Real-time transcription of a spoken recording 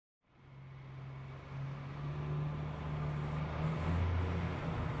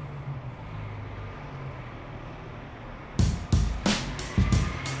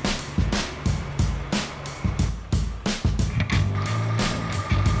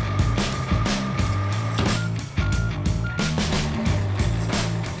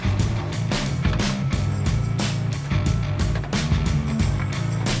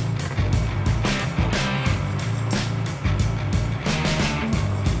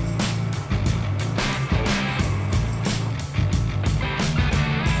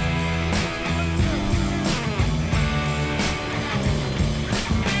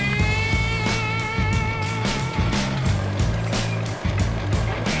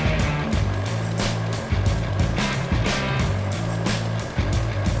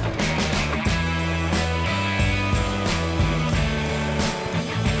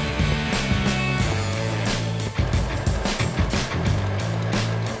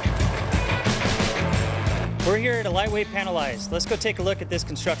We're here at a lightweight Panelized. Let's go take a look at this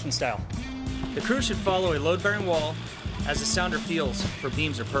construction style. The crew should follow a load-bearing wall as the sounder feels for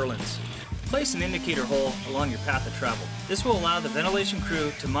beams or purlins. Place an indicator hole along your path of travel. This will allow the ventilation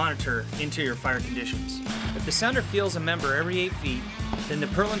crew to monitor interior fire conditions. If the sounder feels a member every 8 feet, then the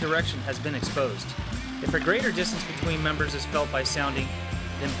purlin direction has been exposed. If a greater distance between members is felt by sounding,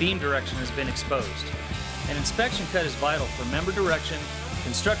 then beam direction has been exposed. An inspection cut is vital for member direction,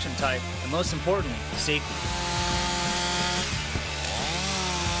 construction type, and most importantly, safety.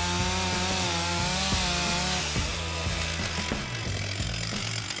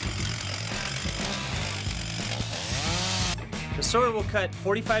 The sawyer will cut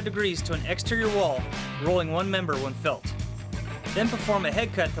 45 degrees to an exterior wall, rolling one member when felt. Then perform a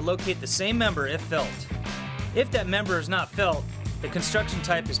head cut to locate the same member if felt. If that member is not felt, the construction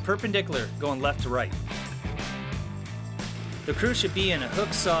type is perpendicular, going left to right. The crew should be in a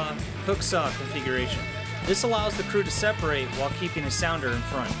hook-saw configuration. This allows the crew to separate while keeping a sounder in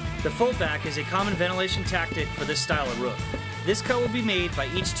front. The foldback is a common ventilation tactic for this style of roof. This cut will be made by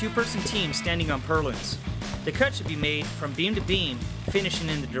each two-person team standing on purlins. The cut should be made from beam to beam, finishing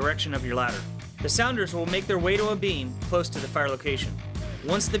in the direction of your ladder. The sounders will make their way to a beam close to the fire location.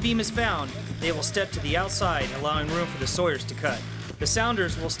 Once the beam is found, they will step to the outside, allowing room for the sawyers to cut. The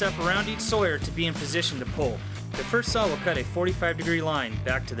sounders will step around each sawyer to be in position to pull. The first saw will cut a 45-degree line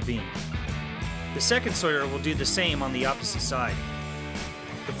back to the beam. The second sawyer will do the same on the opposite side.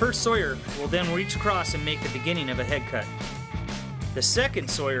 The first sawyer will then reach across and make the beginning of a head cut. The second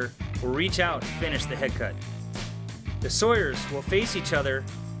sawyer will reach out and finish the head cut. The sawyers will face each other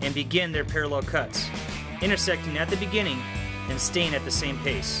and begin their parallel cuts, intersecting at the beginning and staying at the same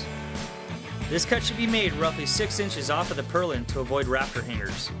pace. This cut should be made roughly 6 inches off of the purlin to avoid rafter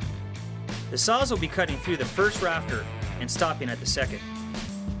hangers. The saws will be cutting through the first rafter and stopping at the second.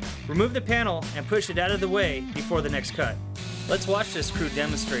 Remove the panel and push it out of the way before the next cut. Let's watch this crew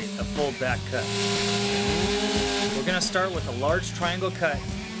demonstrate a fold back cut. We're going to start with a large triangle cut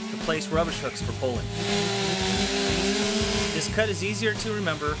to place rubbish hooks for pulling. This cut is easier to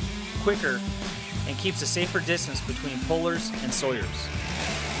remember, quicker, and keeps a safer distance between pullers and sawyers.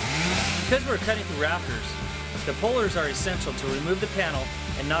 Because we're cutting through rafters, the pullers are essential to remove the panel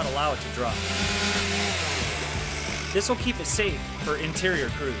and not allow it to drop. This will keep it safe for interior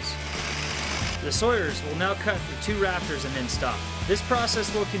crews. The sawyers will now cut through 2 rafters and then stop. This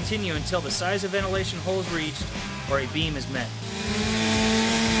process will continue until the size of ventilation hole is reached or a beam is met.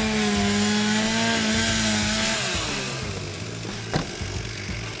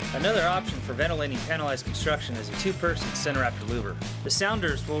 Another option for ventilating panelized construction is a 2-person center rafter louver. The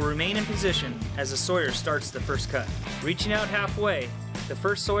sounders will remain in position as the sawyer starts the first cut. Reaching out halfway, the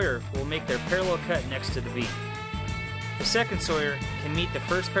first sawyer will make their parallel cut next to the beam. The second sawyer can meet the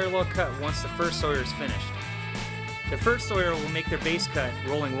first parallel cut once the first sawyer is finished. The first sawyer will make their base cut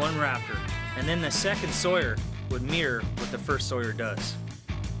rolling 1 rafter, and then the second sawyer would mirror what the first sawyer does.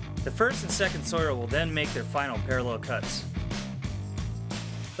 The first and second sawyer will then make their final parallel cuts.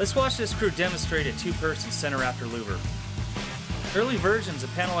 Let's watch this crew demonstrate a 2-person center rafter louver. Early versions of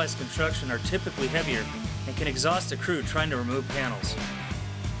panelized construction are typically heavier and can exhaust a crew trying to remove panels.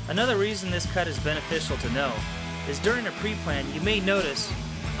 Another reason this cut is beneficial to know is during a pre-plan you may notice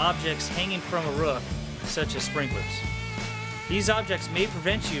objects hanging from a roof, such as sprinklers. These objects may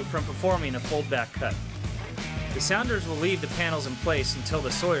prevent you from performing a fold-back cut. The sounders will leave the panels in place until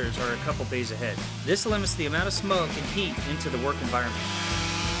the sawyers are a couple bays ahead. This limits the amount of smoke and heat into the work environment.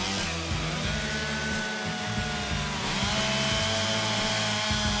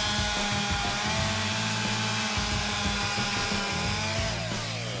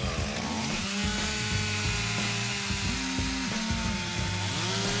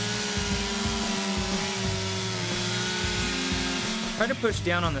 Try to push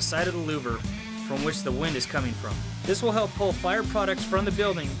down on the side of the louver from which the wind is coming from. This will help pull fire products from the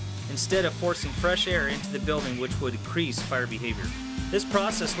building instead of forcing fresh air into the building, which would increase fire behavior. This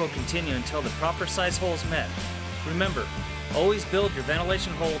process will continue until the proper size hole is met. Remember, always build your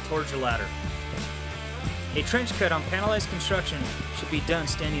ventilation hole towards your ladder. A trench cut on panelized construction should be done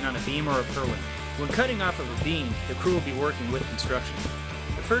standing on a beam or a purlin. When cutting off of a beam, the crew will be working with construction.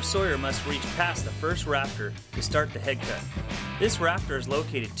 The first sawyer must reach past the first rafter to start the head cut. This rafter is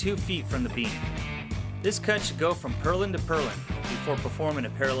located 2 feet from the beam. This cut should go from purlin to purlin before performing a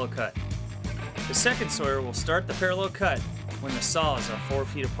parallel cut. The second sawyer will start the parallel cut when the saws are 4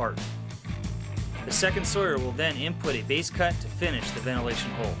 feet apart. The second sawyer will then input a base cut to finish the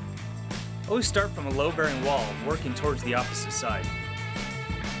ventilation hole. Always start from a low-bearing wall, working towards the opposite side.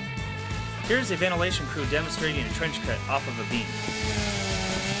 Here's a ventilation crew demonstrating a trench cut off of a beam.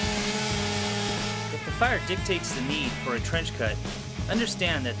 If the fire dictates the need for a trench cut,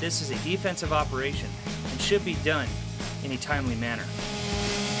 understand that this is a defensive operation and should be done in a timely manner.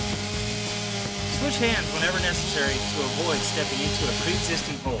 Switch hands whenever necessary to avoid stepping into a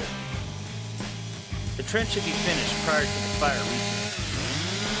pre-existing hole. The trench should be finished prior to the fire reaching.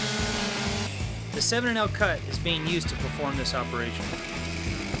 The 7L cut is being used to perform this operation.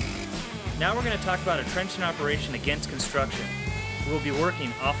 Now we're going to talk about a trenching operation against construction. We'll be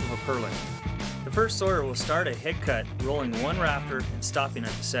working off of a purlin. The first sawyer will start a head cut, rolling one rafter and stopping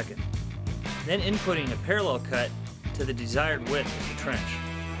at the second. Then inputting a parallel cut to the desired width of the trench.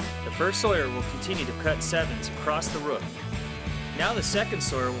 The first sawyer will continue to cut 7s across the roof. Now the second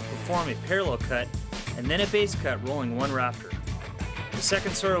sawyer will perform a parallel cut and then a base cut rolling one rafter. The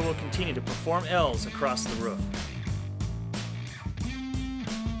second sawyer will continue to perform Ls across the roof.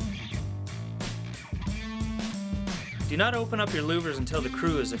 Do not open up your louvers until the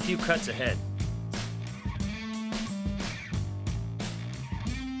crew is a few cuts ahead.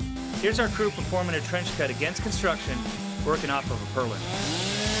 Here's our crew performing a trench cut against construction, working off of a purlin.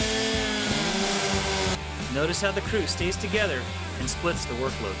 Notice how the crew stays together and splits the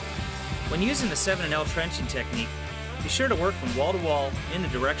workload. When using the 7L trenching technique, be sure to work from wall to wall in the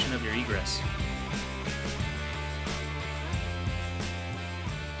direction of your egress.